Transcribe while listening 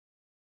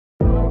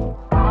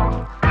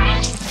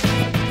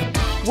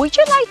Would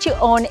you like to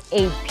own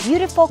a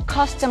beautiful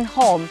custom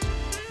home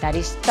that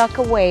is tucked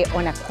away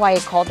on a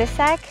quiet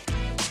cul-de-sac?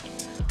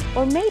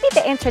 Or maybe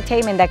the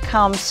entertainment that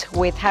comes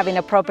with having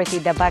a property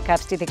that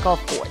backups to the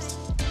golf course?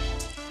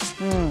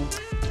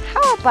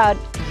 How about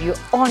your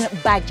own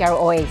backyard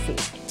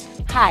oasis?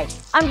 Hi,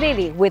 I'm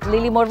Lily with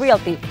Lily More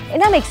Realty,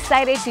 and I'm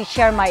excited to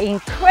share my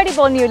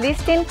incredible new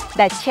listing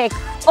that checks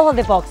all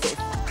the boxes.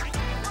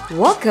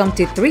 Welcome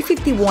to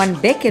 351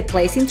 Beckett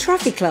Place in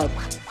Trophy Club.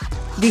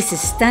 This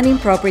stunning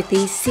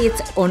property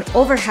sits on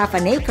over half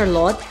an acre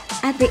lot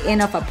at the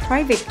end of a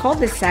private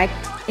cul-de-sac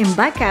and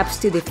backups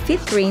to the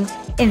 5th green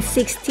and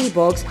 6th tee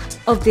box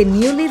of the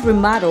newly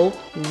remodeled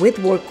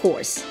Whitworth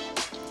course.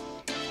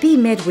 Be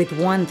met with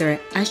wonder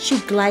as you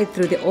glide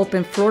through the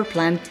open floor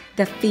plan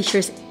that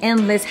features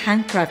endless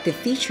handcrafted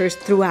features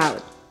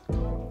throughout.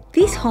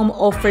 This home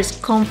offers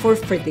comfort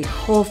for the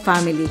whole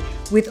family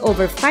with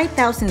over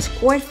 5,000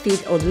 square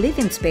feet of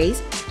living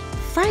space,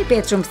 5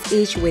 bedrooms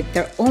each with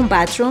their own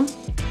bathroom,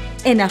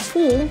 and a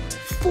full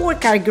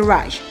 4-car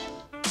garage.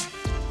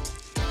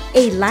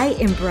 A light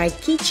and bright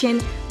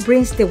kitchen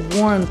brings the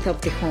warmth of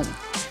the home,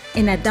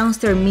 and a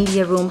downstairs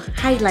media room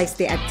highlights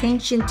the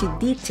attention to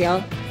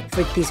detail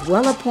for this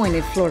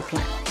well-appointed floor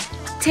plan,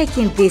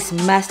 taking this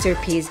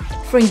masterpiece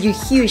from your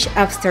huge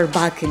upstairs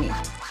balcony.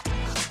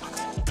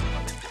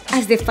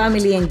 As the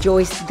family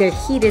enjoys their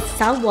heated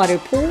saltwater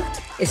pool,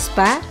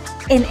 spa,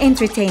 and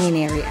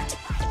entertaining area.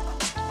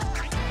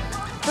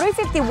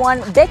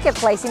 351 Beckett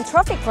Place in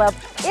Trophy Club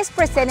is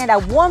presented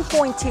at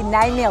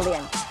 $1.29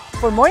 million.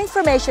 For more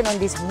information on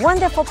this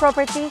wonderful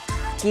property,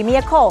 give me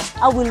a call.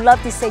 I would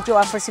love to set you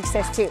up for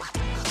success too.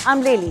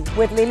 I'm Lily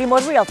with Lily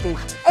More Realty,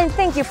 and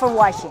thank you for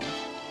watching.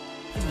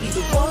 Be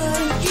the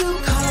one you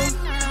call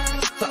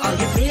for all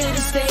your real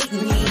estate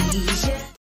needs.